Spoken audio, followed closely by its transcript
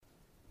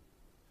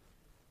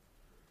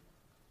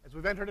As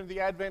we've entered into the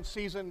Advent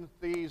season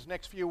these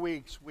next few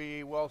weeks,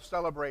 we will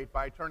celebrate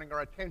by turning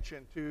our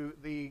attention to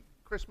the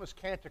Christmas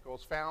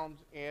canticles found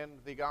in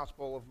the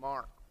Gospel of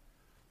Mark.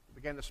 We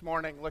begin this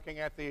morning looking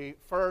at the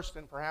first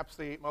and perhaps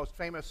the most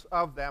famous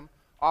of them,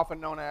 often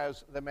known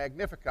as the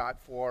Magnificat,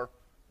 for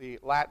the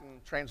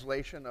Latin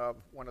translation of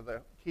one of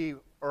the key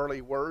early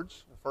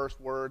words, the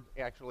first word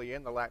actually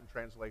in the Latin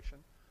translation,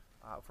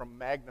 from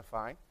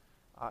magnify.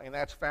 And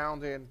that's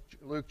found in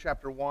Luke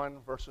chapter 1,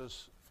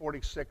 verses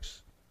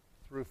 46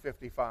 through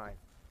 55. As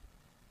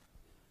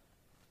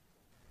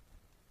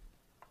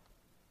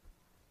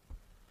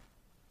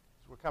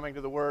we're coming to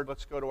the Word,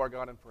 let's go to our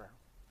God in prayer.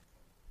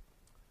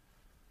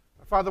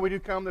 Father, we do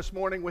come this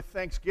morning with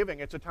thanksgiving.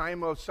 It's a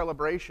time of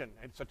celebration.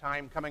 It's a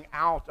time coming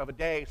out of a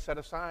day set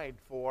aside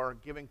for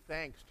giving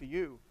thanks to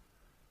you,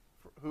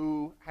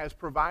 who has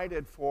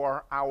provided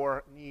for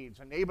our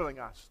needs, enabling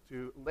us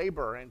to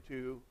labor and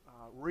to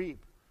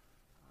reap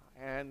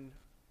and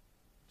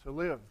to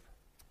live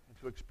and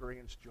to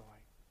experience joy.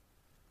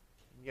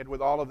 And yet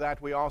with all of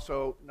that, we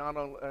also not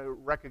only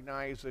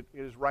recognize that it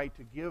is right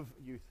to give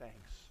you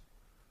thanks,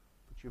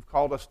 but you've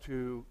called us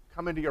to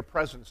come into your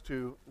presence,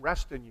 to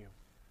rest in you.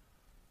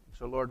 And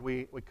so, Lord,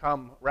 we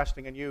come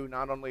resting in you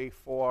not only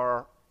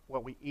for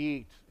what we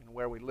eat and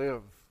where we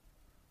live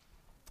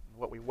and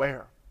what we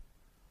wear,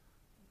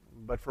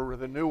 but for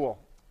renewal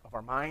of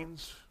our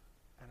minds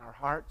and our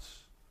hearts,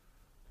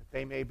 that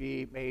they may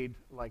be made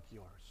like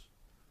yours.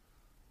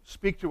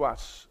 Speak to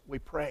us, we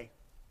pray,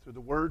 through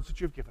the words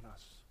that you've given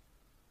us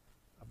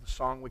of the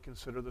song we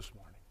consider this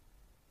morning.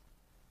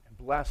 And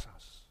bless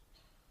us.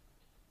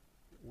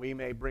 We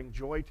may bring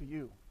joy to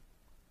you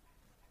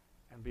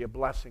and be a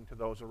blessing to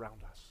those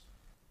around us.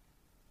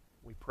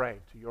 We pray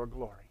to your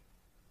glory.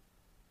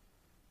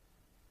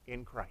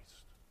 In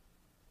Christ.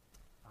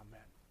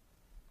 Amen.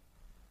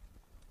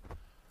 So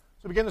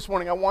to begin this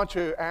morning, I want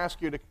to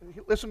ask you to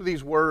listen to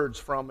these words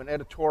from an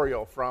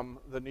editorial from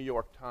the New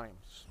York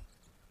Times.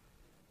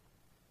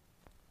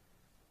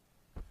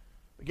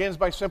 Begins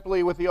by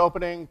simply with the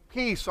opening,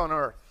 peace on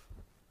earth,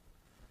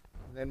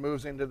 and then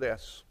moves into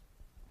this.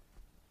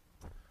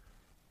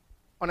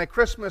 On a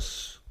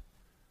Christmas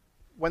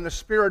when the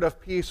spirit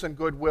of peace and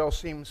goodwill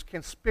seems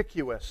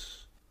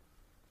conspicuous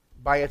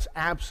by its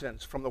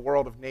absence from the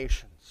world of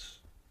nations,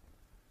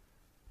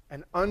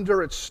 and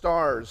under its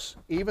stars,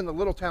 even the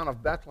little town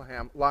of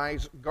Bethlehem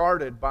lies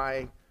guarded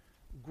by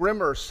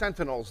grimmer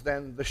sentinels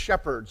than the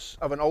shepherds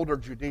of an older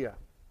Judea.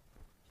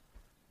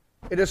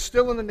 It is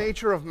still in the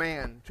nature of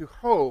man to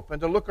hope and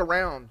to look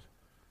around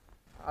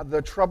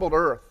the troubled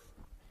earth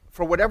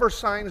for whatever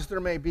signs there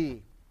may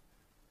be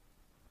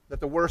that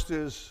the worst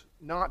is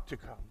not to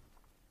come.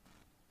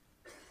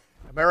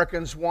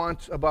 Americans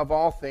want, above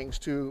all things,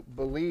 to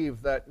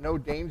believe that no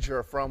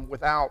danger from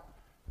without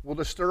will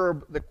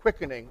disturb the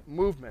quickening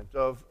movement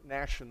of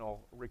national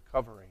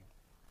recovery.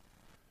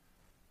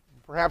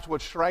 Perhaps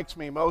what strikes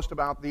me most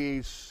about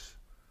these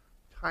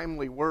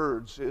timely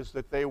words is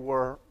that they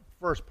were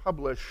first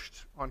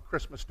published on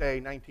Christmas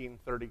Day,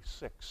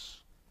 1936.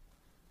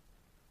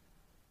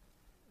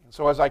 And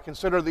so as I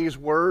consider these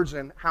words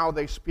and how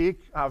they speak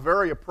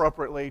very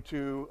appropriately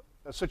to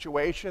a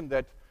situation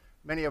that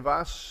many of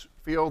us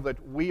feel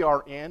that we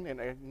are in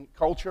a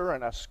culture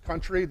and a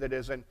country that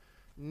is in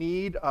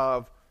need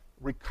of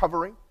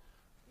recovery,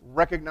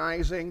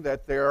 recognizing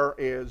that there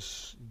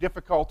is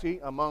difficulty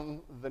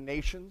among the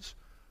nations,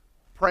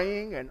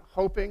 praying and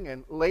hoping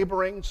and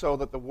laboring so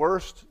that the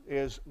worst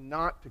is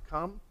not to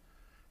come,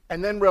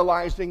 and then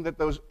realizing that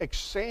those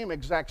same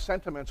exact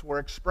sentiments were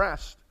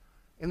expressed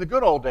in the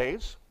good old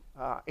days,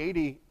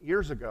 80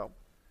 years ago.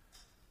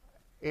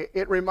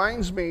 It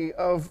reminds me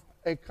of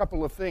a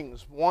couple of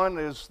things. One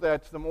is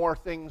that the more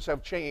things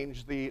have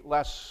changed, the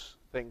less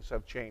things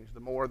have changed, the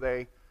more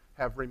they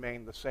have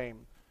remained the same.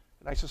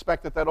 And I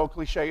suspect that old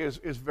cliche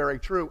is very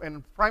true. And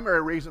the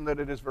primary reason that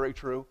it is very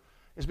true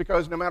is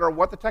because no matter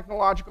what the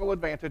technological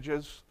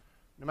advantages,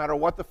 no matter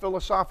what the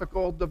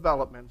philosophical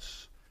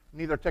developments,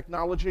 neither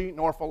technology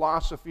nor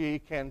philosophy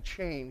can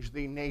change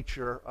the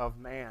nature of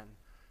man.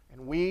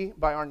 And we,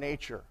 by our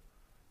nature,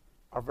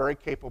 are very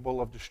capable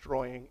of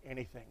destroying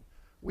anything.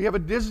 We have a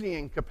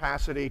dizzying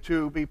capacity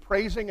to be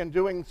praising and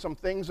doing some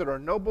things that are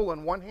noble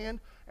on one hand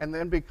and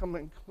then become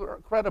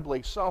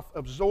incredibly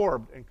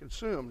self-absorbed and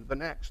consumed the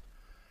next.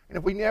 And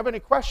if we have any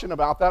question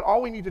about that,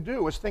 all we need to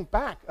do is think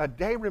back a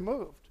day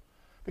removed.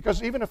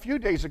 Because even a few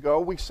days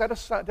ago, we set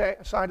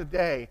aside a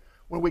day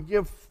when we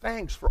give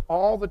thanks for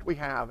all that we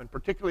have, and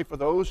particularly for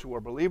those who are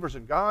believers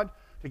in God,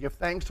 to give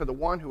thanks to the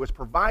one who has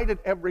provided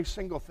every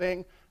single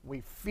thing.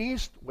 We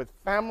feast with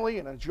family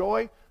and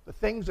enjoy the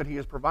things that he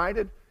has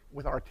provided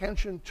with our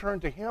attention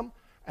turned to him.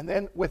 And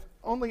then with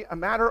only a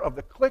matter of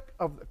the click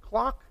of the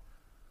clock,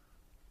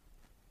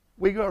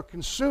 we are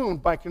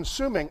consumed by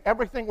consuming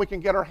everything we can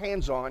get our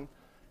hands on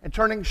and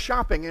turning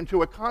shopping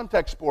into a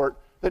contact sport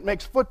that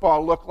makes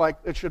football look like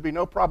it should be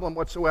no problem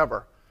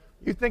whatsoever.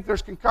 You think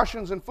there's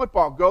concussions in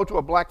football, go to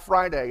a Black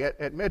Friday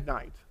at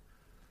midnight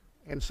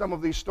in some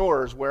of these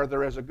stores where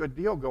there is a good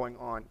deal going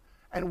on.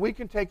 And we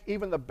can take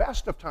even the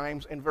best of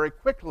times and very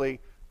quickly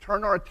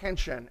turn our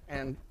attention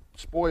and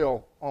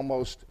spoil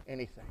almost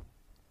anything.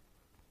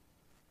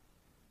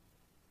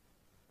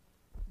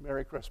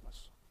 Merry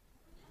Christmas.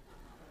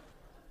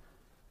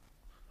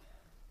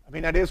 I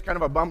mean, that is kind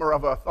of a bummer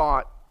of a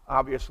thought,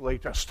 obviously,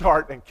 to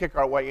start and kick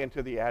our way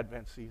into the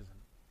Advent season.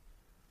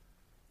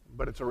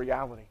 But it's a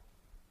reality.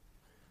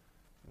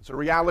 It's a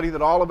reality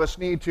that all of us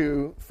need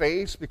to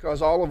face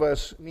because all of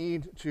us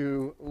need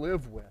to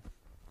live with.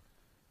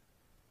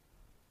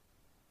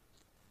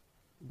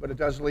 But it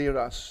does lead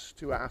us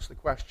to ask the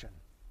question,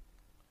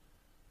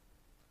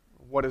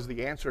 what is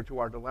the answer to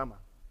our dilemma?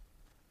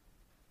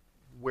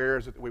 Where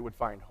is it that we would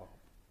find hope?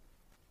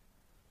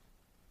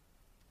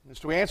 And it's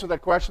to answer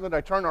that question that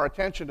I turn our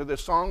attention to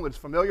this song that's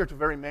familiar to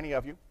very many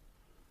of you.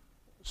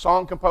 A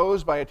song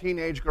composed by a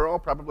teenage girl,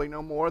 probably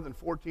no more than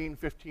 14,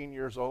 15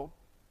 years old,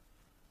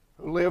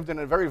 who lived in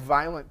a very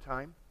violent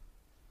time,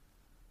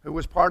 who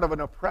was part of an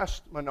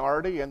oppressed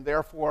minority and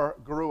therefore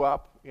grew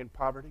up in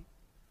poverty.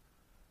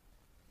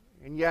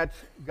 And yet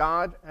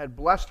God had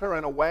blessed her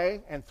in a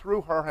way, and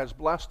through her has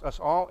blessed us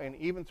all, and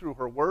even through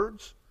her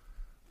words,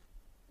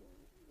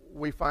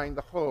 we find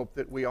the hope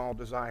that we all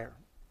desire.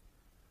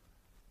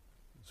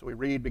 So we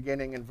read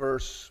beginning in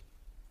verse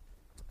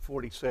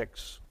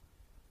 46.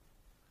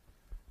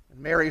 And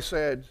Mary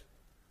said,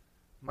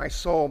 "My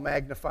soul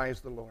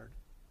magnifies the Lord,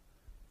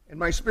 and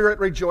my spirit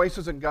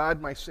rejoices in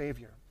God my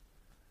Savior,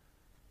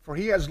 for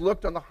he has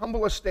looked on the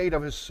humble estate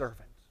of his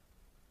servant.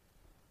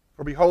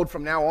 For behold,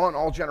 from now on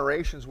all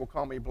generations will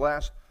call me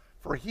blessed,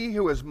 for he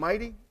who is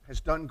mighty has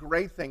done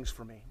great things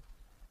for me,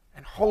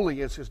 and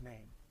holy is his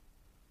name.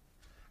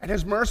 And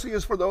his mercy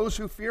is for those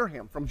who fear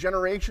him from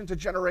generation to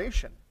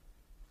generation.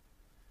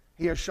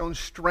 He has shown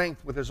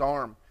strength with his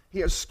arm. He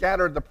has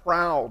scattered the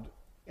proud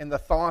in the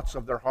thoughts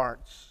of their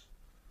hearts.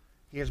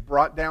 He has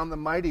brought down the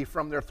mighty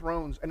from their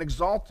thrones and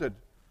exalted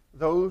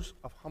those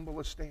of humble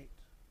estate.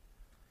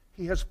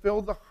 He has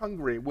filled the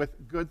hungry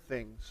with good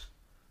things,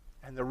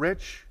 and the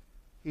rich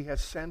he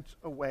has sent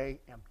away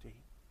empty.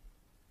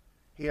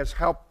 He has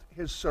helped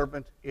his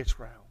servant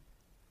Israel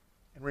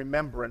in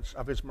remembrance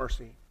of his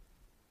mercy,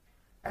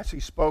 as he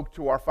spoke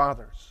to our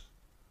fathers,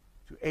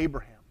 to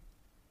Abraham,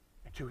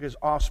 and to his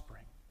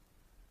offspring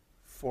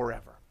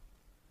forever."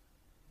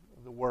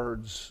 The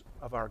words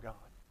of our God.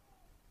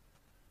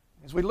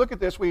 As we look at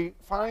this, we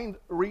find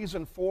a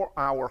reason for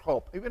our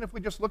hope. Even if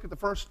we just look at the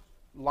first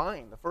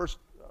line, the first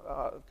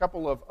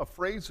couple of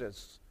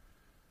phrases.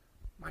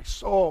 My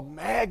soul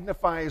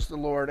magnifies the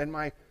Lord, and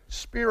my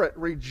spirit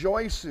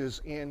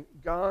rejoices in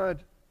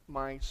God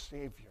my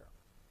Savior.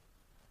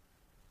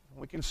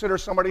 We consider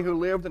somebody who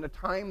lived in a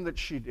time that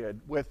she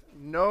did with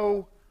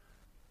no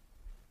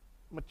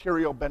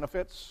material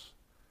benefits,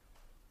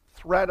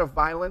 threat of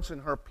violence,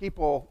 and her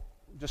people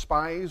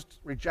despised,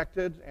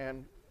 rejected,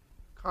 and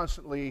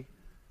constantly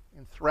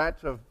in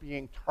threat of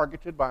being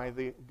targeted by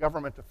the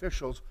government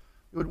officials.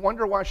 You would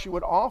wonder why she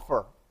would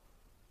offer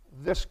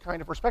this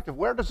kind of perspective.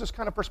 Where does this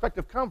kind of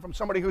perspective come from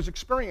somebody whose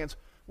experience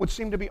would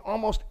seem to be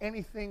almost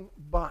anything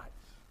but?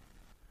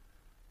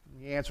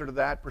 And the answer to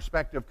that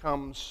perspective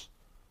comes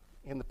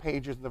in the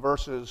pages and the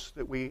verses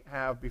that we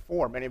have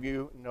before. Many of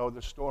you know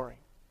the story.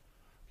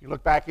 If you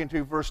look back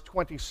into verse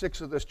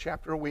 26 of this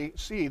chapter, we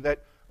see that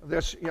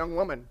this young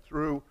woman,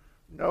 through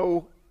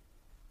no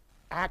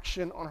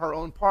action on her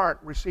own part,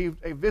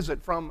 received a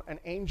visit from an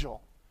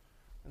angel.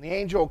 And the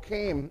angel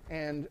came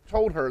and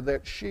told her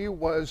that she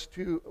was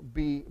to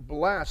be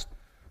blessed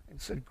and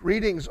said,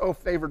 "Greetings, O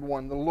favored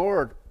one, the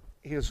Lord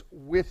is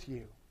with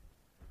you."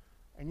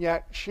 And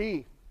yet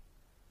she,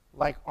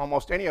 like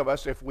almost any of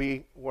us, if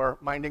we were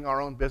minding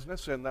our own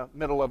business in the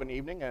middle of an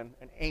evening and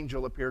an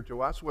angel appeared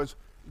to us, was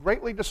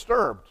greatly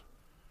disturbed.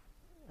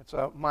 It's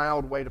a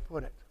mild way to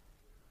put it.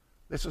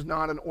 This is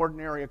not an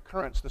ordinary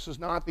occurrence. This is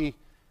not the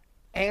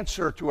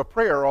answer to a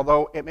prayer,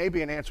 although it may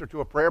be an answer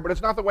to a prayer, but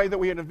it's not the way that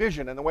we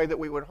envision and the way that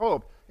we would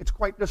hope. It's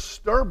quite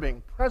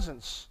disturbing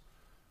presence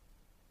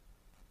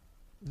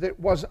that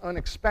was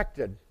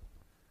unexpected.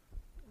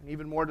 And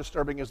even more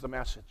disturbing is the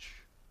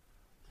message,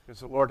 because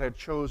the Lord had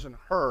chosen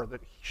her,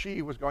 that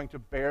she was going to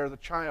bear the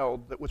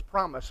child that was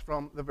promised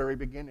from the very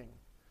beginning,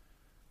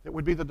 that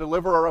would be the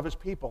deliverer of his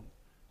people,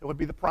 that would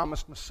be the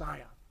promised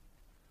Messiah.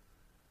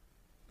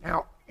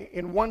 Now,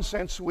 in one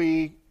sense,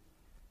 we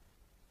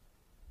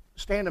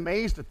stand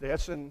amazed at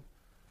this and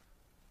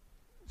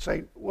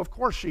say, well, of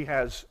course she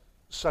has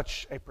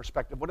such a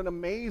perspective. What an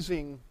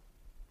amazing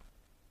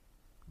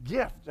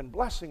gift and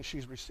blessing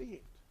she's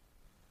received.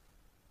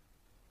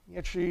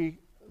 Yet she,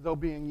 though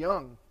being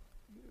young,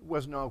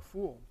 was no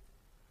fool.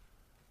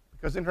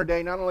 Because in her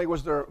day, not only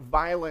was there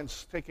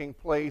violence taking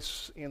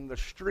place in the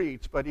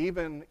streets, but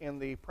even in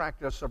the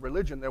practice of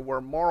religion, there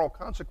were moral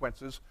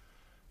consequences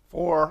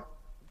for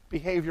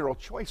behavioral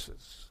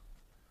choices.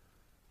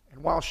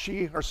 And while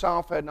she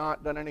herself had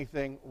not done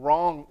anything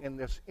wrong in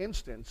this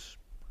instance,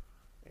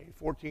 a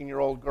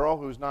 14-year-old girl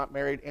who's not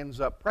married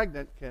ends up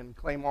pregnant can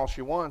claim all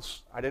she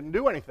wants, I didn't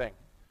do anything.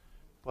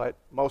 But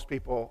most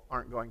people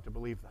aren't going to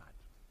believe that.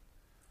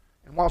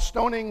 And while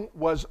stoning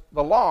was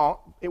the law,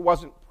 it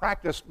wasn't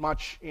practiced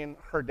much in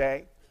her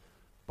day.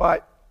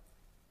 But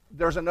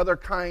there's another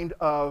kind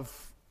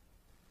of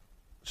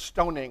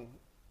stoning,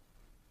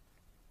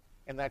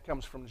 and that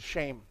comes from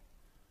shame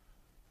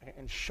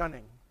and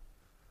shunning.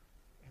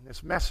 And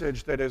this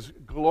message that is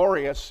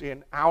glorious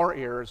in our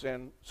ears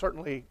and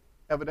certainly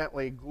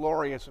evidently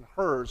glorious in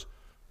hers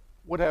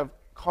would have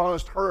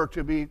caused her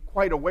to be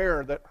quite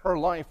aware that her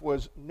life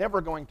was never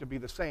going to be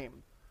the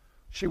same.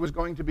 She was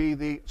going to be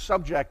the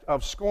subject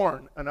of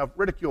scorn and of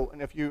ridicule.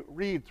 And if you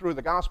read through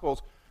the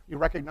Gospels, you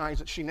recognize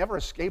that she never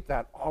escaped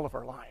that all of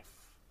her life.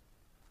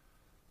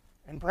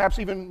 And perhaps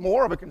even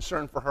more of a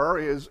concern for her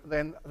is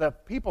than the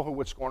people who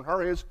would scorn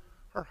her is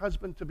her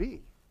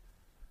husband-to-be.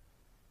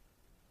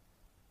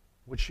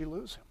 Would she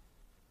lose him?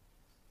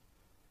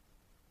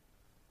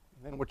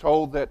 And then we're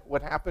told that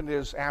what happened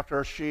is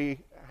after she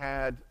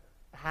had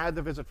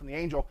the visit from the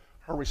angel,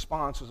 her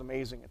response was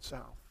amazing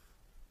itself.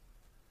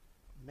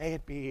 May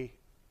it be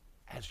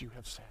as you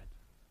have said.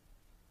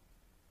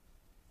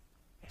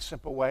 A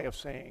simple way of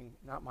saying,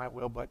 not my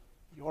will, but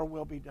your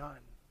will be done.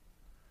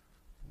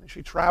 And then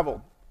she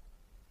traveled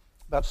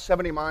about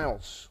 70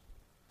 miles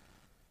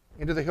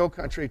into the hill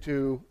country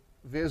to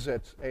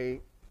visit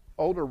an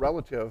older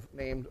relative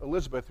named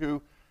Elizabeth,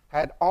 who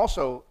had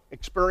also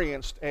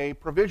experienced a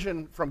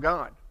provision from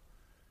God.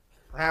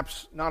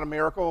 Perhaps not a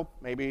miracle,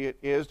 maybe it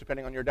is,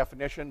 depending on your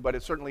definition, but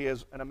it certainly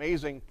is an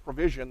amazing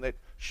provision that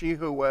she,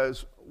 who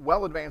was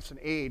well advanced in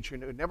age, who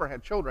had never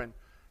had children,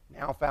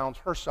 now found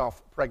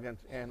herself pregnant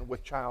and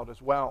with child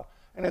as well.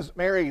 And as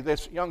Mary,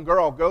 this young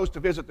girl, goes to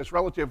visit this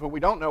relative, who we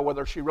don't know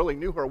whether she really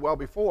knew her well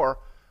before,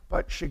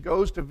 but she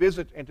goes to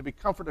visit and to be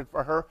comforted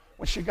for her.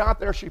 When she got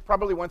there, she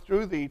probably went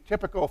through the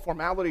typical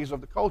formalities of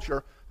the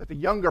culture that the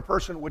younger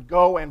person would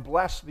go and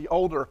bless the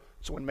older.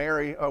 So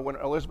when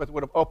Elizabeth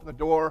would have opened the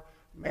door,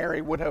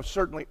 Mary would have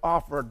certainly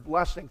offered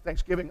blessing,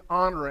 thanksgiving,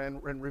 honor,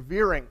 and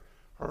revering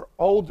her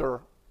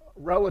older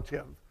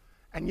relative,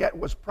 and yet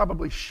was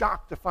probably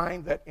shocked to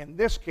find that in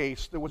this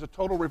case there was a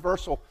total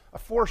reversal, a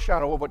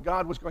foreshadow of what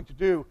God was going to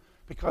do,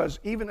 because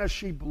even as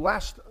she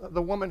blessed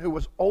the woman who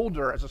was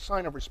older as a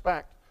sign of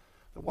respect,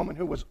 the woman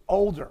who was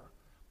older,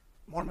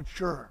 more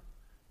mature,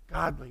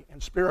 godly,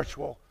 and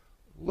spiritual,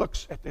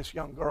 looks at this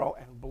young girl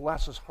and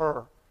blesses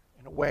her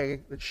in a way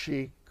that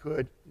she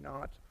could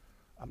not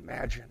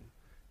imagine,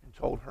 and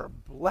told her,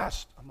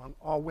 blessed among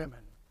all women,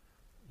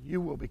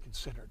 you will be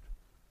considered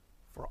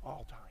for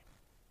all time.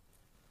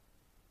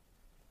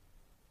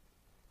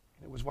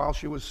 And it was while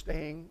she was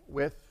staying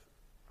with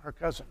her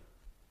cousin,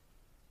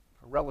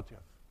 her relative,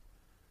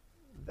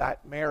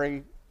 that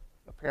Mary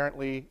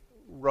apparently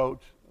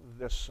wrote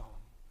this song.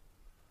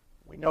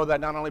 We know that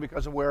not only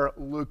because of where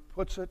Luke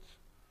puts it,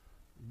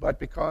 but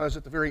because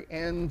at the very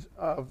end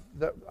of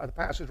the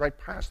passage, right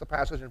past the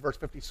passage in verse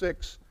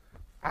 56,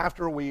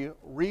 after we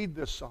read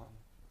this song,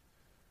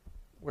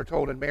 we're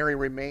told that Mary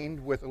remained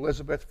with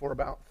Elizabeth for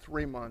about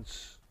 3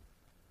 months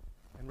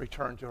and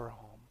returned to her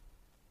home.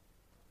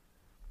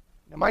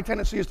 Now, my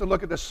tendency is to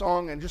look at this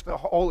song and just the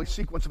whole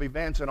sequence of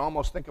events and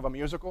almost think of a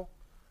musical.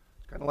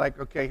 Kind of like,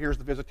 okay, here's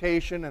the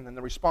visitation, and then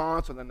the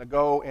response, and then the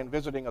go and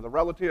visiting of the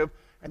relative,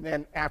 and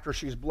then after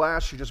she's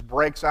blessed, she just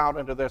breaks out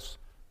into this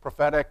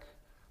prophetic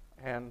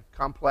and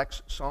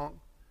complex song.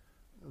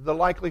 The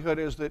likelihood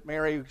is that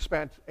Mary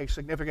spent a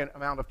significant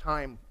amount of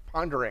time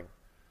pondering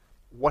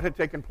what had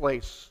taken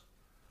place,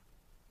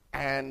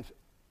 and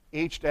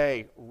each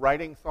day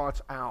writing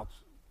thoughts out,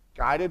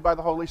 guided by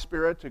the Holy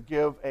Spirit to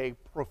give a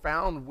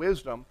profound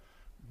wisdom,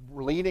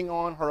 leaning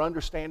on her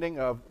understanding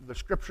of the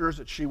scriptures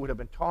that she would have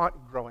been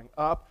taught growing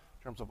up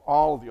in terms of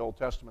all of the Old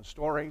Testament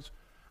stories,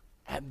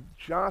 and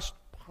just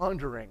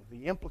pondering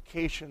the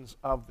implications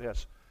of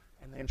this.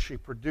 And then she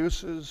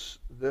produces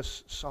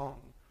this song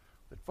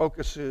that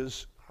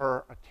focuses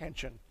her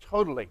attention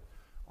totally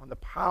on the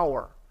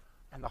power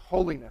and the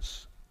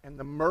holiness and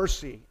the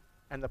mercy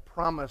and the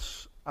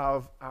promise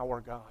of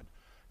our God.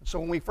 And so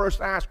when we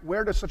first ask,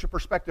 where does such a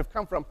perspective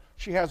come from,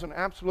 she has an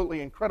absolutely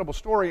incredible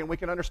story, and we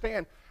can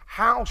understand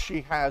how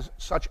she has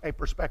such a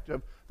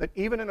perspective that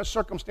even in the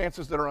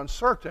circumstances that are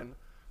uncertain,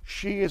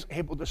 she is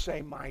able to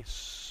say, my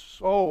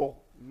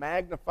soul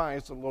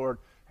magnifies the Lord,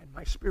 and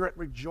my spirit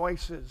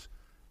rejoices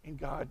in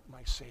God,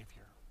 my Savior.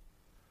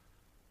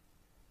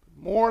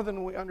 More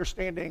than we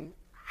understanding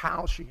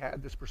how she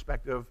had this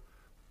perspective,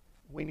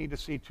 we need to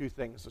see two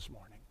things this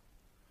morning.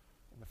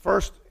 And the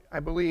first, I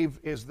believe,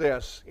 is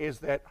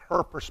that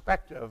her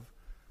perspective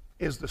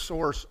is the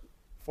source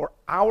for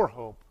our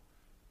hope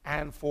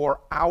and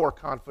for our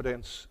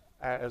confidence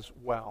as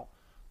well.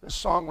 This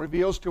song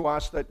reveals to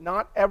us that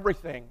not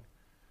everything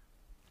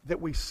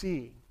that we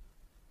see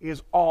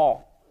is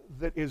all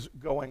that is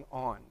going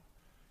on.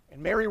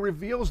 And Mary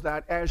reveals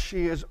that as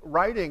she is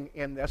writing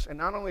in this, and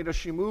not only does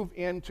she move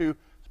into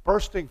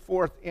bursting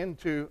forth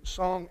into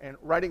song and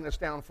writing this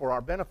down for our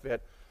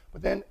benefit,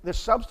 but then the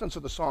substance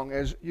of the song,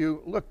 as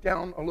you look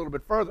down a little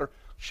bit further,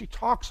 she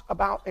talks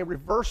about a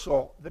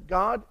reversal that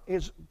God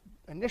is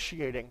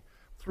initiating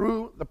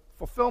through the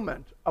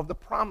fulfillment of the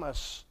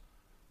promise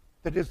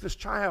that is this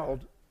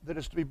child that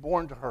is to be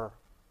born to her,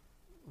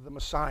 the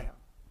Messiah.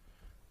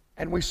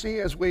 And we see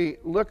as we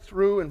look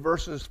through in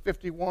verses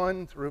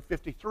 51 through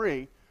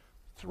 53,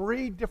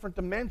 three different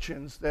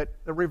dimensions that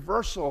the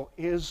reversal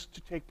is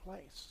to take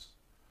place.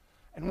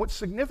 And what's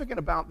significant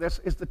about this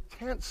is the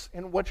tense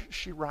in which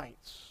she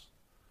writes.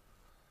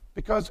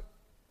 Because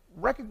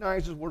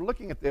recognize as we're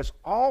looking at this,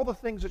 all the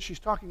things that she's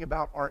talking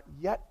about are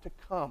yet to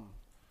come.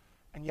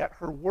 And yet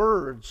her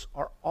words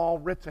are all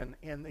written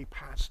in the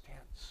past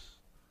tense.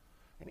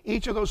 In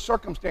each of those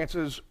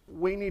circumstances,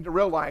 we need to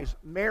realize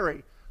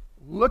Mary,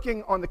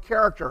 looking on the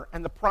character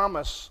and the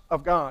promise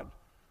of God,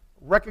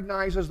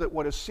 recognizes that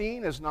what is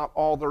seen is not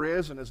all there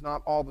is and is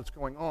not all that's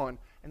going on,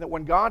 and that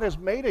when God has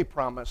made a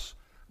promise,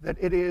 that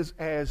it is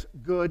as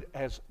good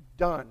as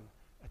done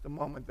at the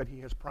moment that he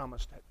has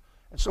promised it.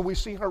 And so we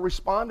see her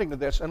responding to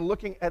this and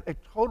looking at a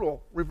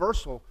total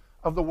reversal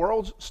of the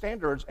world's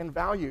standards and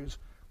values,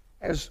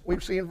 as we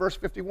see in verse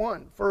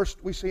 51.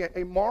 First, we see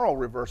a moral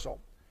reversal.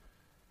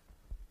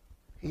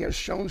 He has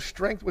shown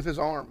strength with his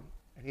arm,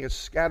 and he has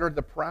scattered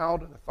the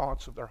proud in the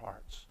thoughts of their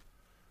hearts.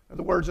 In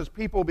other words, as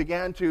people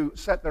began to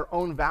set their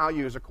own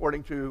values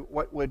according to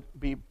what would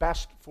be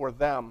best for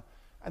them,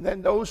 and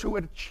then those who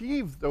had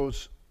achieved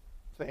those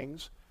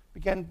things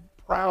began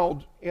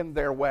proud in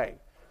their way.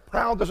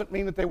 Proud doesn't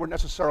mean that they were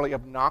necessarily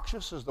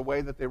obnoxious as the way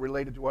that they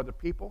related to other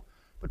people,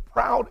 but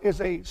proud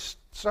is a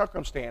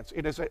circumstance.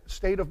 It is a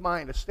state of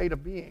mind, a state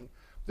of being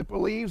that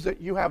believes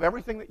that you have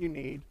everything that you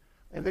need,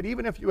 and that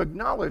even if you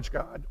acknowledge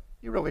God,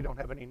 you really don't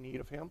have any need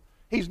of him.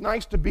 He's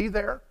nice to be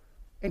there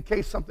in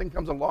case something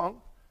comes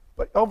along,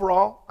 but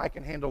overall, I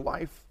can handle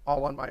life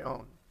all on my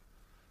own.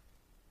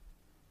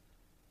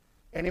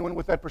 Anyone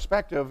with that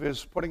perspective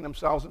is putting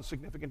themselves in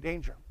significant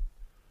danger.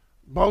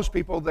 Most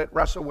people that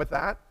wrestle with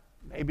that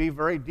may be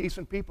very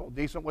decent people,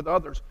 decent with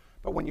others,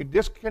 but when you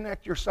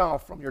disconnect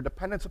yourself from your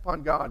dependence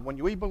upon God, when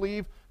we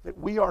believe that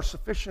we are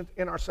sufficient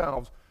in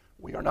ourselves,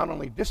 we are not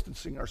only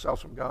distancing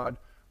ourselves from God,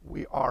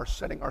 we are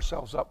setting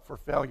ourselves up for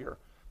failure.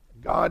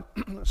 God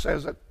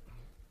says that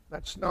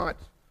that's not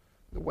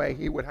the way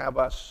he would have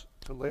us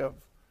to live.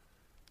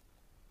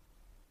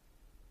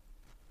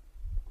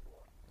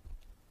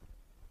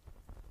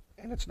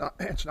 And it's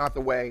not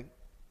the way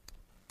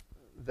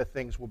that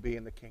things will be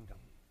in the kingdom.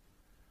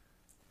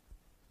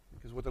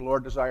 Because what the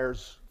Lord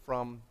desires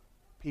from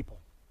people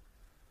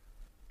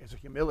is a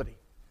humility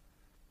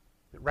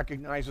that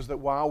recognizes that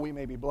while we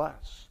may be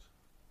blessed,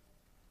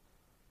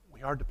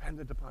 we are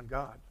dependent upon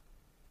God.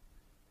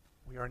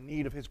 We are in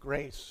need of his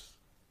grace,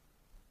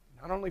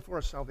 not only for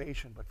our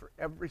salvation, but for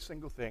every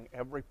single thing,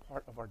 every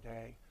part of our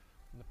day.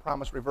 And the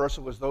promised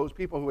reversal is those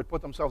people who had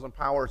put themselves in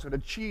power, who had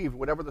achieved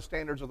whatever the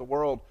standards of the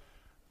world,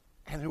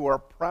 and who are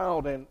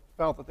proud and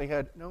felt that they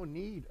had no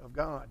need of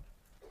God.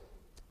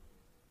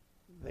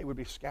 They would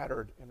be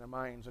scattered in their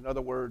minds. In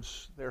other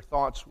words, their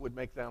thoughts would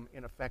make them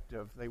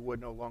ineffective. They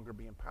would no longer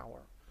be in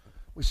power.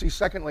 We see,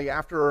 secondly,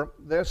 after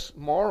this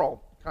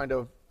moral kind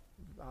of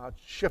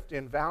shift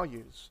in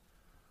values,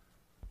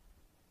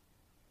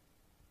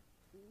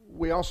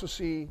 we also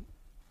see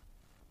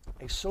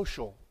a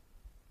social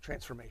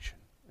transformation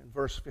in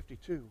verse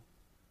 52.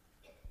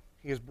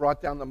 He has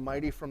brought down the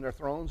mighty from their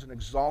thrones and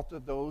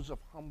exalted those of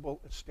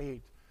humble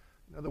estate.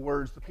 In other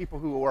words, the people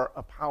who are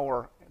of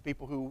power,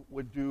 people who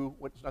would do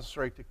what's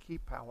necessary to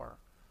keep power,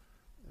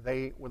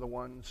 they were the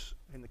ones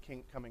in the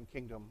coming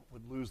kingdom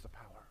would lose the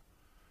power.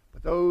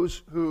 But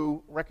those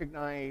who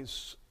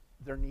recognize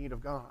their need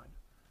of God,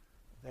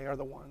 they are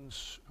the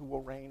ones who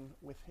will reign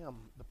with him,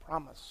 the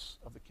promise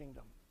of the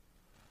kingdom.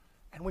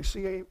 And we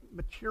see a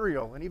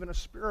material and even a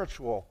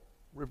spiritual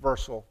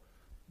reversal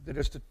that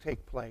is to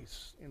take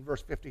place in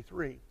verse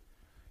 53.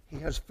 He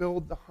has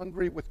filled the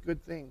hungry with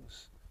good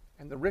things,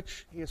 and the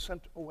rich he has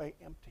sent away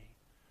empty.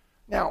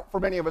 Now, for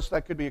many of us,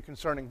 that could be a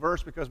concerning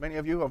verse because many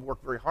of you have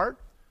worked very hard.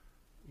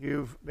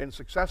 You've been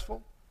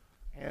successful.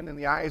 And in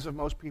the eyes of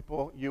most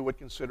people, you would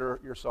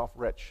consider yourself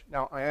rich.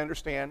 Now, I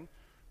understand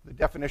the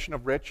definition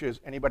of rich is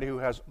anybody who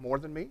has more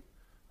than me.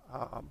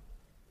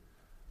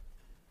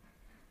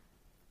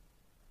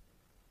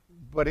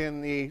 But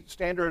in the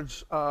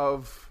standards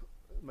of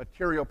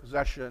material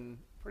possession,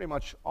 pretty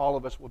much all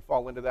of us would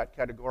fall into that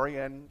category,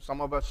 and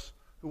some of us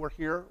who are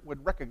here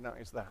would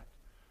recognize that.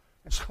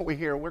 And so we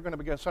hear we're going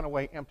to be sent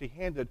away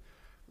empty-handed.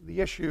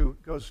 The issue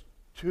goes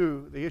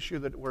to the issue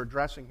that we're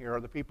addressing here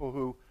are the people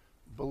who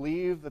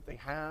believe that they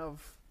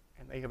have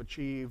and they have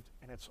achieved,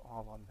 and it's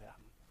all on them.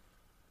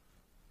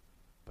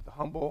 But the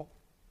humble,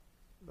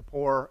 the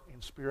poor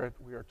in spirit,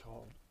 we are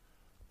told,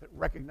 that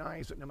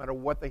recognize that no matter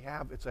what they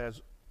have, it's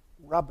as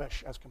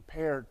rubbish as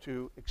compared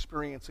to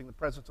experiencing the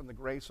presence and the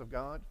grace of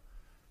God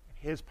and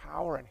his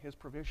power and his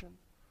provision.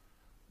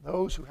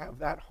 Those who have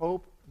that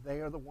hope, they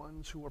are the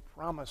ones who are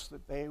promised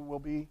that they will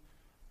be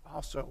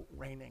also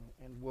reigning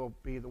and will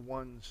be the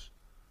ones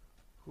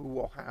who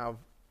will have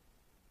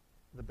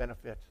the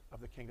benefit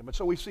of the kingdom. And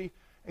so we see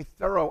a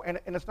thorough, and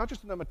it's not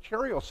just in the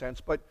material sense,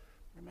 but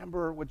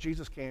remember what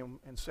Jesus came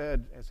and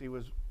said as he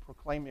was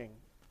proclaiming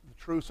the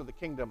truths of the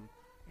kingdom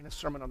in his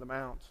Sermon on the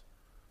Mount.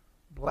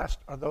 Blessed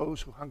are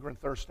those who hunger and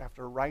thirst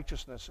after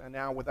righteousness. And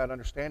now with that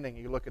understanding,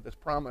 you look at this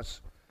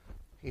promise.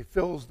 He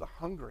fills the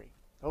hungry.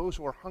 Those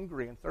who are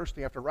hungry and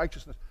thirsty after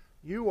righteousness,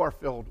 you are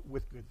filled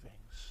with good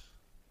things.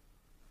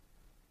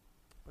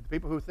 But the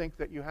people who think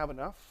that you have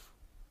enough,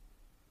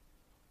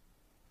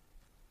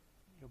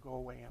 you'll go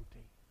away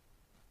empty.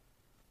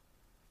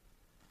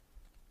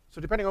 So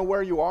depending on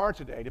where you are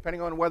today,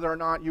 depending on whether or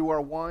not you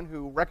are one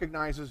who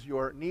recognizes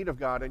your need of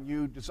God and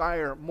you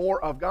desire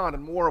more of God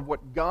and more of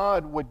what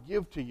God would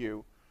give to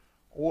you,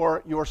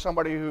 or you're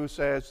somebody who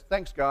says,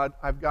 thanks God,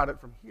 I've got it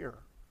from here.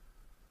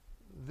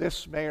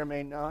 This may or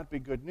may not be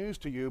good news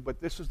to you, but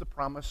this is the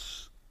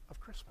promise of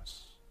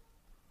Christmas.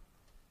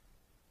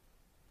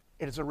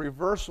 It is a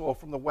reversal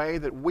from the way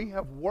that we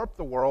have warped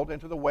the world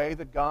into the way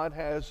that God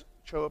has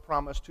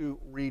promised to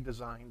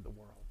redesign the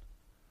world.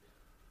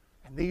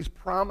 And these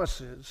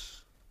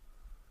promises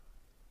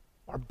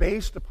are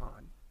based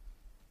upon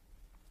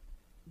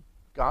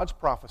God's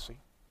prophecy,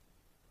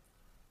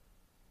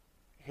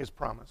 His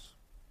promise,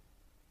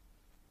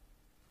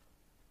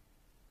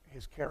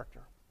 His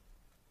character,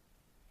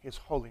 His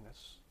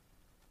holiness,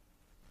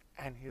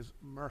 and His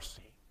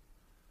mercy.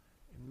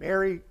 And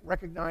Mary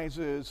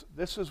recognizes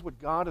this is what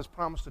God has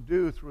promised to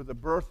do through the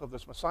birth of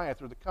this Messiah,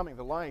 through the coming,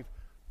 the life.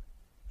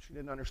 She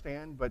didn't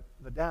understand, but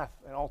the death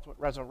and ultimate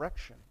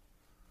resurrection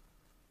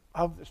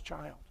of this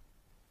child.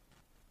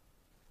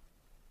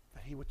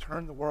 That He would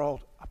turn the world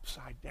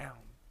upside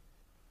down.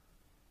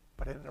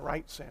 But in the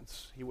right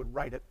sense, He would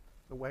write it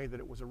the way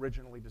that it was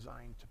originally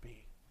designed to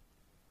be.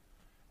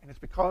 And it's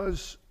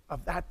because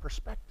of that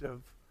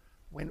perspective,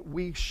 when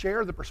we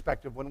share the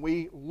perspective, when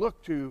we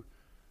look to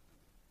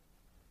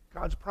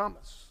God's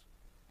promise,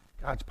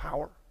 God's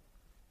power,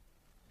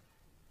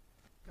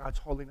 God's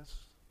holiness,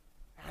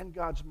 and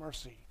God's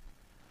mercy,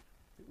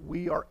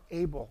 we are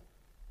able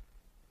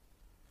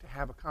to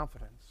have a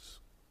confidence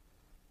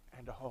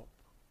and a hope.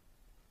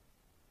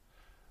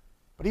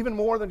 But even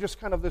more than just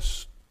kind of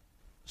this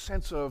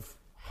sense of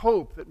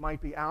hope that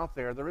might be out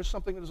there, there is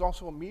something that is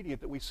also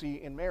immediate that we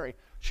see in Mary.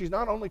 She's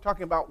not only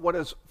talking about what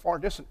is far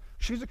distant,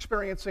 she's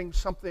experiencing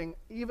something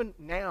even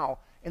now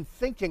and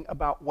thinking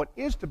about what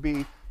is to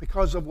be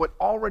because of what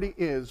already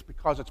is,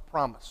 because it's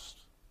promised.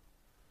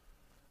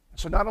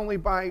 So not only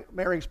by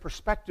Mary's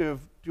perspective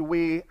do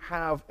we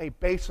have a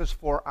basis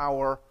for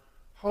our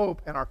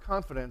hope and our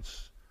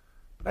confidence,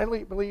 but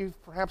I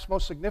believe perhaps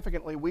most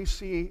significantly we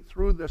see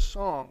through this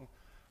song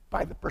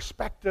by the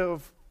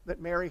perspective that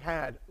Mary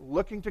had,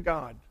 looking to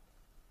God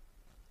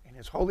in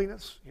His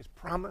holiness, His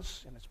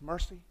promise, and His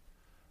mercy.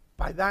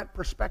 By that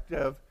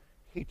perspective,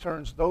 He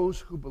turns those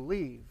who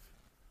believe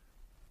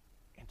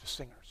into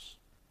singers.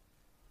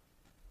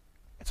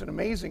 It's an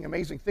amazing,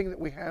 amazing thing that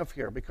we have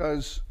here,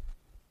 because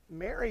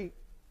Mary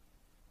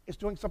is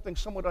doing something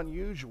somewhat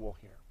unusual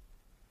here.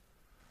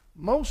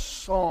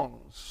 Most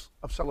songs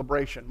of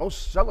celebration,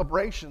 most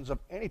celebrations of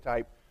any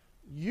type,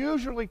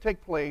 usually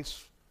take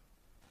place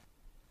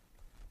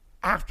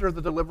after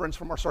the deliverance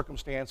from our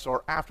circumstance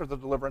or after the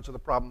deliverance of the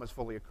problem has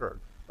fully occurred,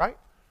 right?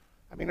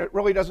 I mean, it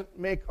really doesn't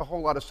make a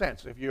whole lot of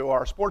sense. If you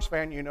are a sports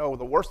fan, you know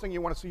the worst thing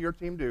you want to see your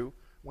team do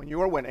when you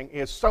are winning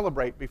is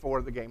celebrate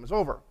before the game is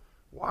over.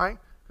 Why?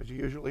 Because you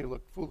usually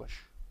look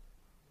foolish.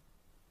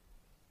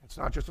 It's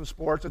not just in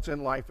sports, it's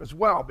in life as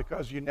well,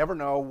 because you never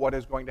know what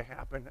is going to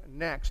happen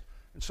next.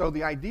 And so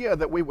the idea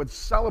that we would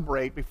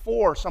celebrate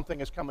before something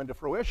has come into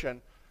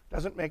fruition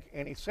doesn't make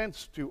any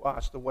sense to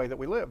us the way that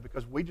we live,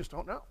 because we just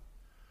don't know.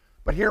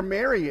 But here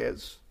Mary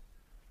is,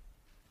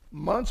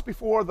 months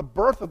before the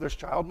birth of this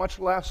child, much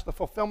less the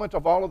fulfillment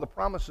of all of the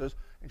promises,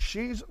 and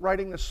she's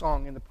writing this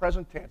song in the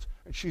present tense,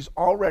 and she's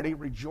already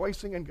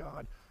rejoicing in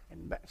God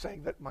and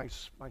saying that my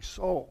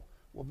soul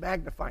will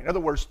magnify. In other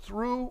words,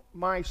 through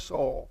my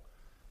soul,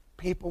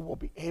 people will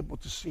be able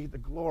to see the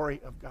glory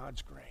of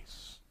God's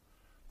grace.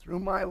 Through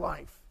my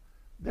life,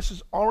 this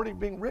is already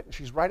being written.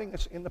 She's writing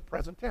this in the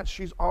present tense.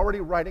 She's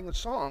already writing the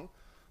song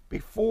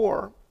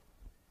before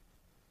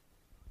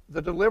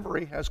the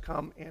delivery has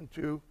come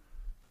into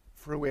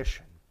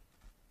fruition.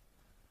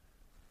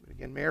 But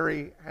again,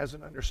 Mary has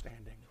an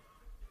understanding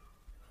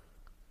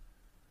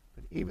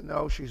that even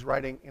though she's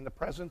writing in the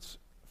present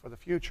for the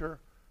future,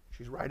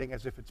 she's writing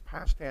as if it's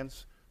past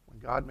tense. When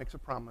God makes a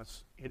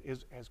promise, it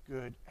is as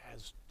good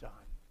as done.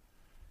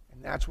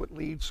 And that's what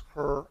leads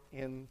her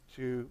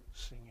into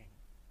singing.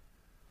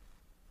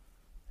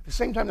 At the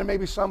same time, there may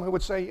be some who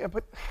would say, yeah,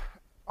 but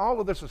all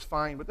of this is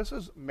fine, but this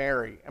is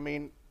Mary. I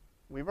mean,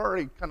 we've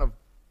already kind of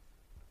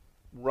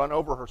run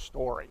over her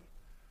story.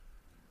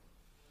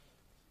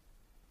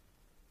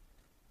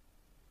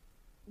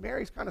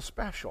 Mary's kind of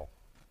special.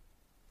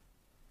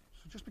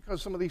 So just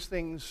because some of these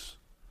things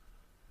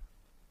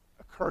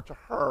occur to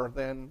her,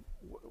 then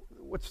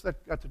what's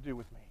that got to do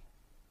with me?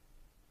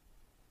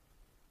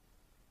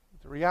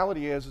 The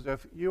reality is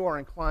if you are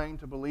inclined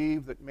to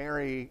believe that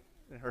Mary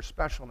and her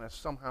specialness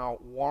somehow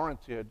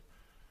warranted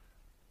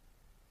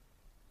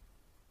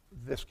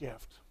this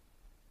gift,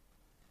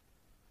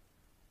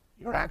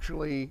 you're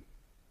actually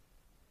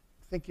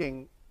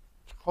thinking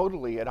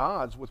totally at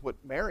odds with what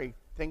Mary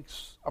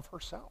thinks of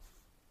herself.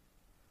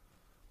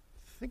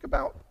 think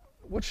about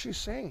what she's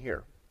saying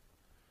here.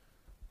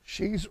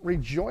 She's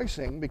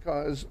rejoicing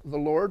because the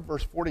Lord,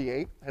 verse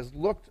 48, has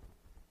looked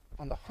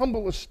on the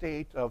humble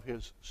estate of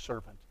his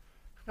servant.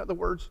 In other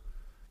words,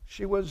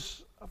 she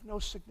was of no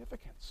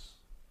significance.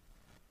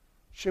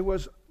 She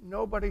was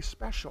nobody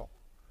special.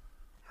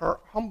 Her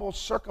humble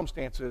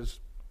circumstances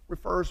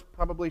refers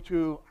probably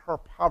to her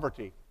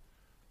poverty.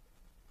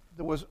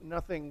 There was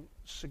nothing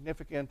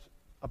significant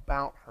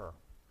about her.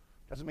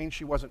 Doesn't mean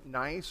she wasn't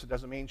nice. It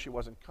doesn't mean she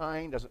wasn't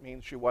kind. Doesn't mean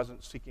she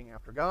wasn't seeking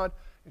after God.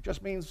 It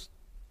just means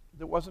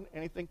there wasn't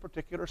anything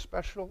particular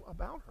special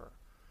about her.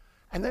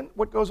 And then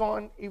what goes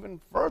on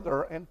even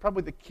further, and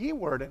probably the key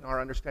word in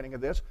our understanding of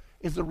this,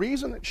 is the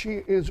reason that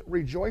she is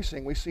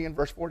rejoicing. We see in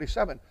verse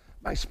 47,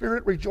 my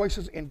spirit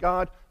rejoices in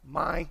God,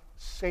 my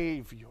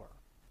Savior.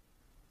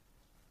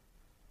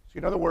 So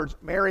in other words,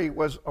 Mary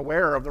was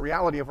aware of the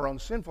reality of her own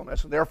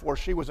sinfulness, and therefore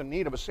she was in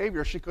need of a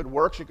Savior. She could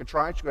work, she could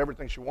try, she could do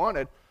everything she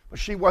wanted, but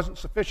she wasn't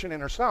sufficient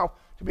in herself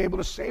to be able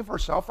to save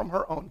herself from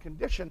her own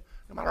condition,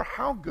 no matter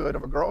how good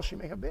of a girl she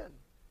may have been.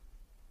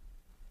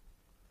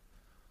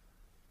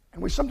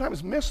 And we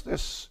sometimes miss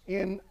this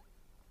in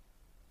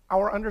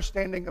our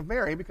understanding of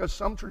Mary because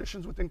some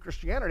traditions within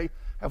Christianity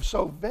have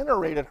so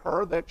venerated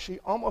her that she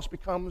almost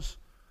becomes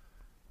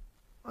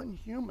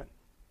unhuman.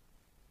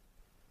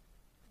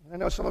 And I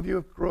know some of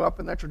you grew up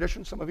in that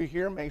tradition. Some of you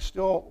here may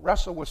still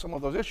wrestle with some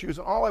of those issues.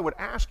 And all I would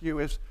ask you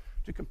is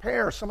to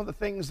compare some of the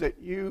things that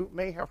you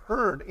may have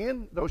heard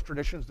in those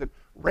traditions that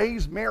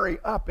raise Mary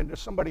up into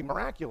somebody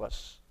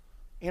miraculous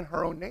in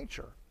her own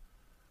nature.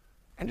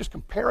 And just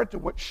compare it to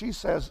what she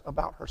says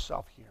about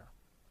herself here.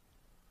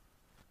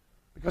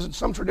 Because in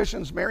some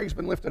traditions, Mary's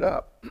been lifted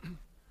up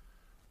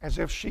as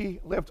if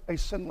she lived a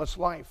sinless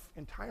life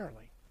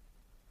entirely.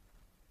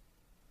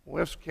 Well,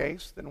 in this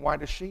case, then why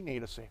does she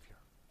need a Savior?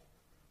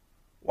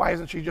 Why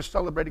isn't she just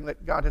celebrating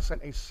that God has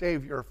sent a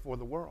Savior for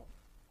the world?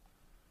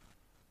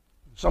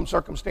 In some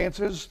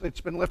circumstances,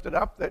 it's been lifted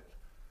up that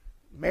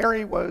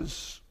Mary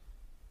was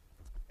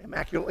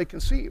immaculately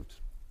conceived.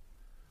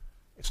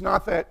 It's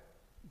not that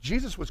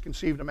Jesus was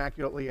conceived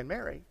immaculately in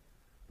Mary,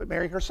 but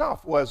Mary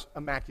herself was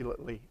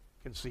immaculately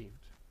conceived.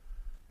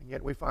 And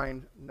yet we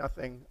find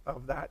nothing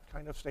of that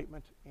kind of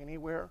statement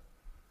anywhere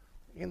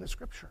in the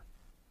Scripture.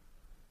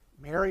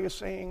 Mary is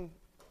saying,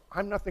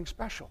 I'm nothing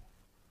special.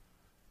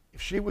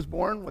 If she was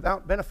born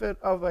without benefit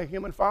of a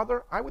human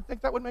father, I would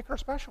think that would make her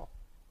special.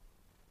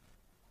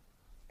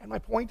 And my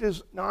point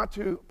is not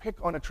to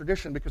pick on a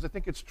tradition, because I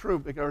think it's true,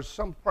 because there's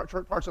some parts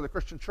of the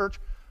Christian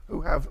church who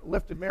have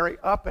lifted Mary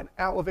up and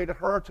elevated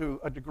her to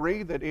a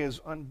degree that is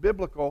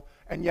unbiblical,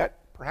 and yet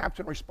perhaps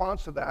in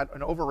response to that,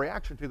 an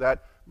overreaction to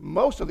that,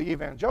 most of the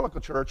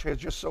evangelical church has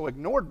just so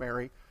ignored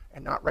Mary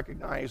and not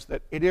recognized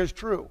that it is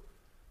true,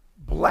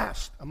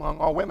 blessed among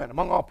all women,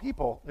 among all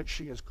people, that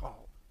she is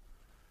called.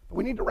 But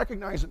we need to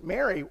recognize that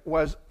Mary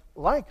was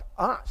like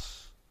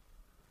us,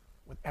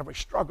 with every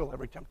struggle,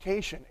 every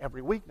temptation,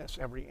 every weakness,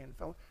 every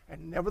infirmity,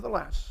 and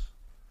nevertheless,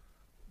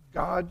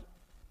 God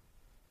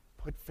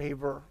put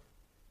favor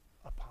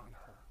upon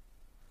her.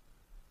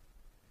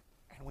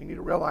 And we need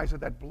to realize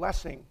that that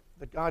blessing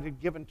that God had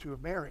given to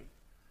Mary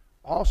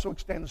also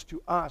extends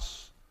to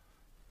us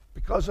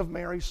because of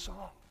Mary's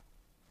song.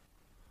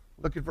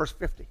 Look at verse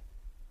 50.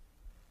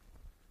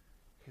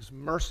 His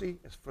mercy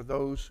is for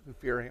those who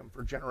fear him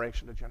for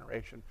generation to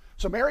generation.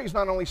 So Mary is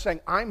not only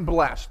saying, I'm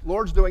blessed,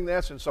 Lord's doing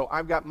this, and so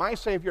I've got my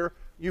Savior,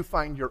 you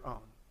find your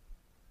own.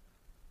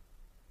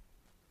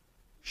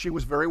 She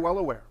was very well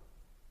aware,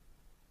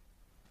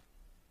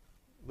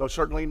 though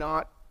certainly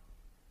not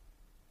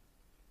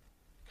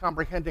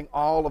comprehending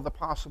all of the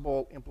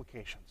possible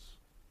implications.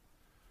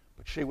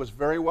 But she was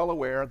very well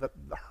aware that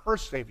her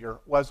Savior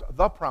was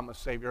the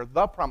promised Savior,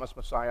 the promised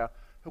Messiah,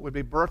 who would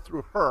be birthed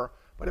through her.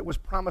 But it was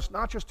promised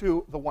not just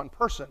to the one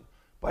person,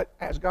 but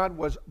as God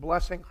was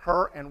blessing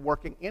her and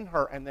working in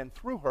her and then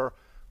through her,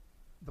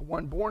 the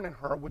one born in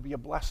her would be a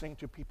blessing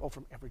to people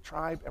from every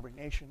tribe, every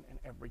nation, and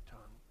every tongue.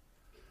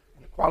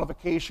 And the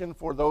qualification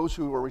for those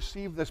who will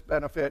receive this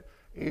benefit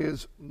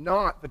is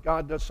not that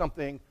God does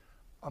something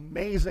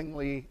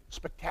amazingly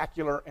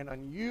spectacular and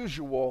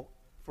unusual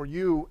for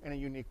you in a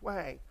unique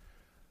way,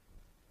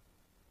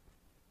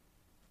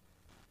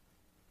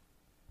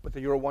 but that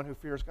you're one who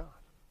fears God.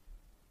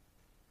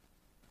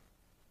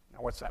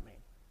 Now, what's that mean?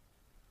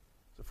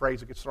 It's a phrase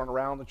that gets thrown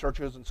around in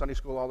churches and Sunday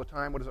school all the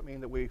time. What does it mean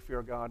that we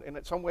fear God? And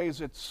in some ways,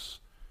 it's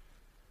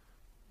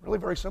really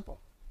very simple.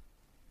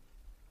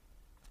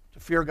 To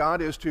fear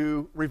God is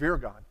to revere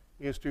God,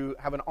 is to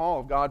have an awe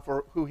of God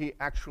for who he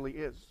actually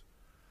is.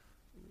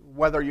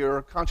 Whether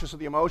you're conscious of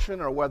the emotion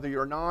or whether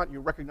you're not,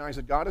 you recognize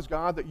that God is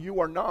God, that you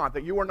are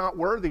not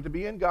worthy to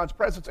be in God's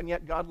presence, and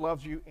yet God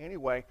loves you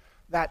anyway.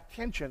 That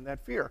tension,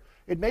 that fear.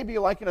 It may be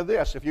likened to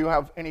this. If you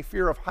have any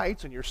fear of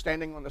heights and you're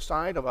standing on the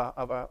side of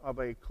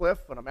a cliff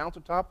on a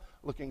mountaintop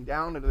looking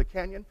down into the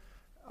canyon,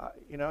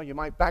 you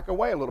might back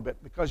away a little bit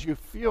because you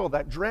feel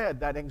that dread,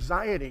 that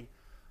anxiety.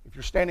 If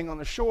you're standing on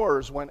the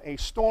shores when a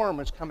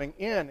storm is coming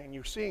in and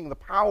you're seeing the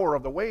power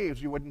of the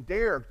waves, you wouldn't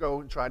dare go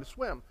and try to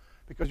swim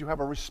because you have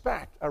a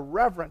respect, a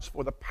reverence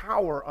for the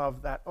power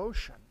of that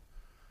ocean.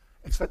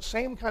 It's that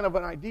same kind of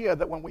an idea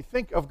that when we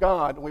think of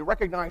God and we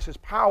recognize his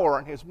power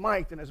and his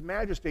might and his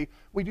majesty,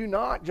 we do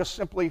not just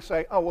simply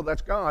say, oh, well,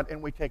 that's God,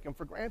 and we take him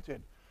for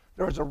granted.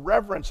 There is a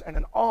reverence and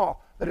an awe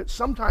that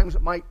sometimes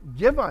it might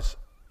give us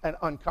an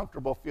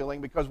uncomfortable feeling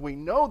because we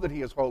know that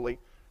he is holy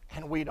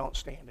and we don't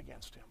stand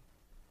against him.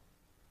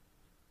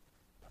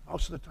 But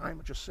most of the time,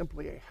 it's just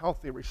simply a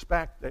healthy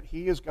respect that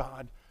he is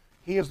God.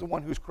 He is the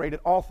one who's created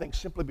all things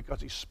simply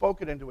because he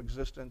spoke it into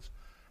existence,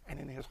 and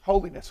in his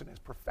holiness and his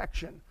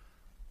perfection,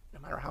 no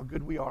matter how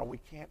good we are, we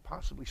can't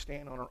possibly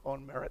stand on our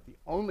own merit. The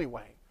only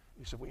way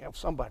is if we have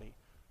somebody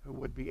who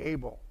would be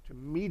able to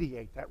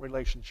mediate that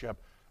relationship,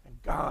 and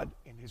God,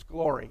 in his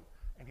glory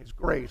and his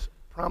grace,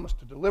 promised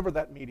to deliver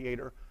that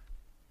mediator,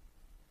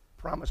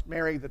 promised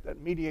Mary that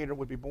that mediator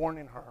would be born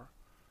in her,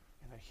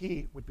 and that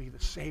he would be the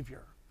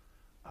Savior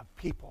of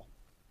people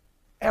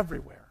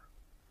everywhere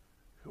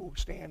who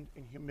stand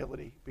in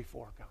humility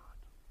before God.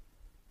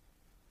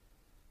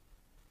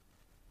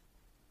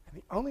 And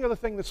the only other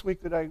thing this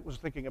week that I was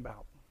thinking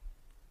about,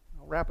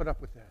 I'll wrap it up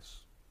with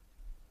this.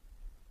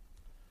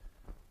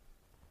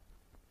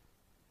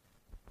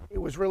 It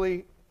was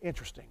really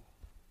interesting,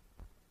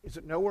 is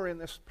that nowhere in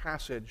this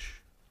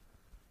passage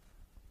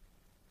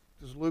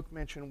does Luke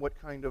mention what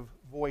kind of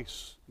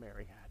voice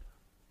Mary had.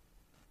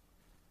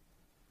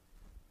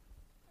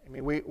 I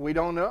mean, we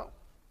don't know.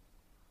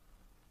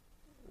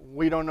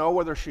 We don't know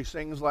whether she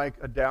sings like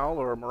Adele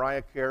or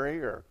Mariah Carey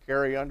or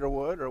Carrie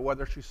Underwood, or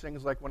whether she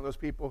sings like one of those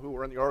people who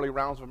were in the early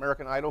rounds of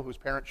American Idol whose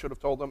parents should have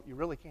told them, you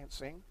really can't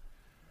sing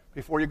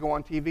before you go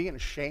on TV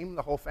and shame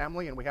the whole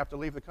family and we have to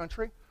leave the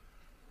country.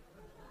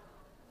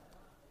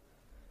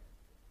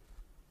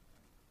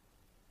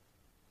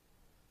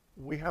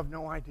 We have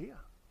no idea.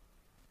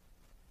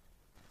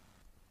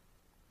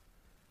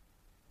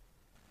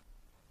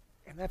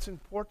 And that's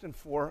important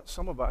for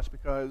some of us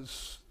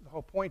because the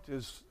whole point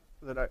is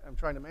that I'm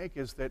trying to make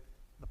is that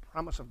the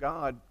promise of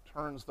God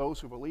turns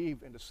those who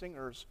believe into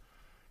singers.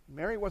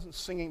 Mary wasn't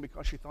singing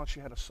because she thought she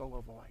had a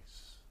solo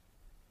voice.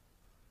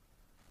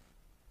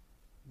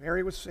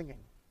 Mary was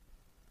singing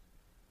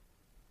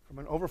from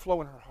an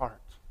overflow in her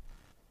heart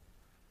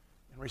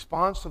in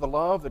response to the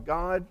love that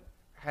God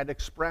had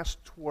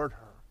expressed toward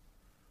her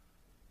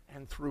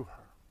and through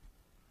her.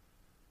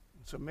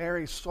 And so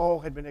Mary's soul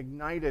had been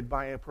ignited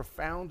by a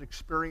profound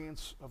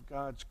experience of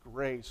God's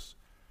grace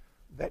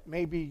that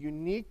may be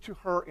unique to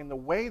her in the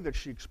way that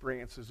she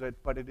experiences it,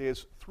 but it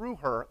is through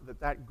her that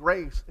that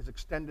grace is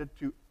extended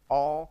to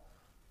all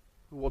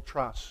who will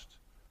trust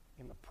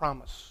in the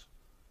promise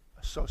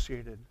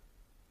associated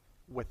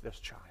with this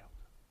child.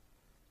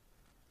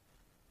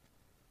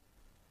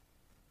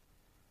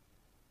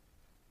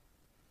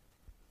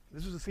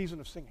 This is a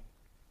season of singing.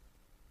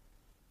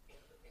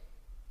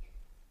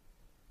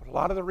 But a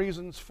lot of the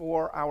reasons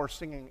for our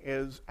singing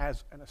is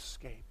as an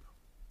escape.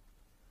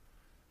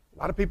 A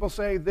lot of people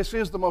say this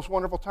is the most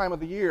wonderful time of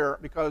the year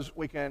because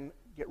we can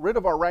get rid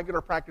of our regular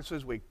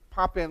practices. We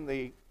pop in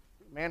the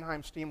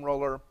Mannheim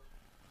steamroller.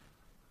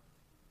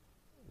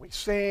 We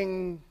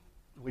sing.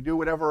 We do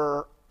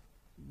whatever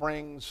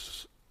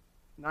brings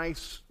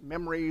nice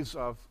memories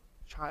of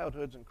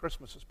childhoods and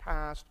Christmases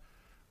past.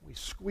 We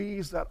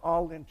squeeze that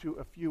all into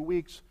a few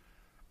weeks.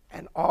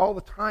 And all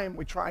the time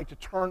we try to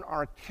turn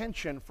our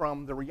attention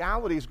from the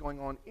realities going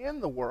on in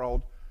the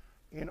world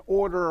in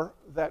order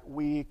that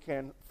we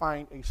can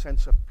find a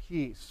sense of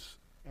peace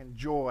and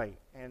joy,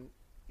 and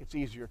it's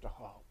easier to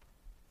hope.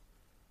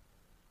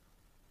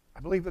 I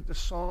believe that this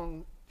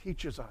song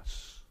teaches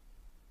us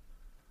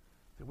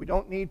that we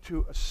don't need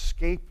to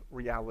escape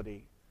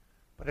reality,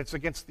 but it's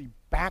against the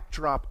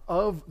backdrop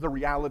of the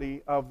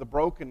reality of the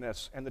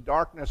brokenness and the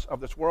darkness of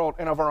this world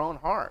and of our own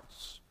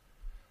hearts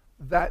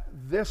that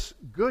this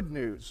good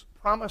news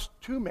promised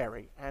to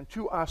Mary and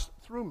to us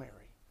through Mary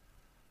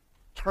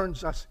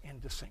turns us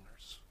into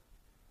singers.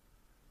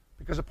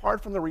 Because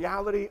apart from the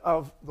reality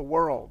of the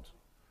world,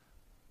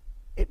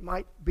 it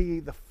might be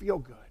the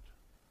feel-good,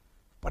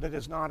 but it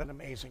is not an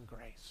amazing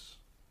grace.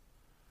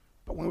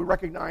 But when we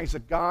recognize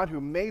that God who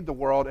made the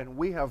world and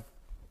we have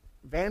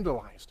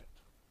vandalized it,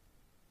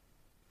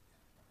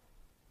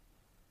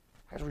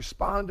 has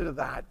responded to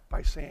that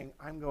by saying,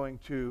 I'm going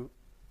to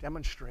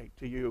demonstrate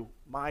to you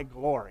my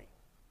glory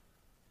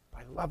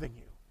by loving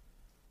you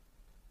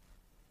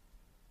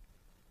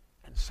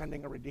and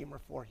sending a Redeemer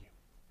for you.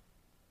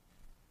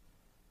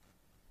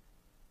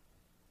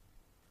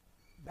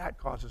 That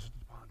causes us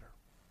to ponder.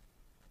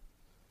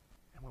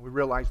 And when we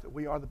realize that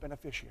we are the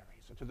beneficiaries,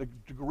 and to the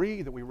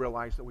degree that we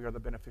realize that we are the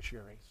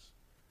beneficiaries,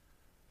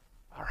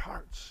 our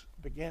hearts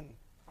begin,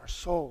 our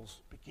souls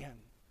begin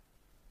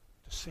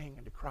to sing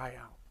and to cry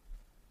out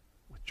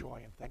with joy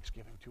and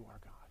thanksgiving to our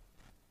God.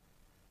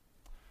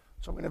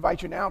 So I'm going to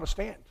invite you now to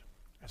stand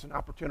as an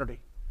opportunity,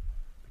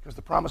 because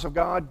the promise of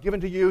God given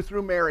to you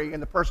through Mary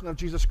in the person of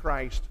Jesus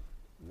Christ,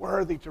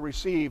 worthy to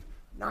receive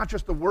not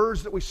just the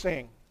words that we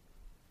sing,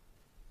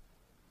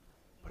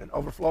 but an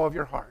overflow of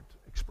your heart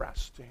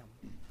expressed to him.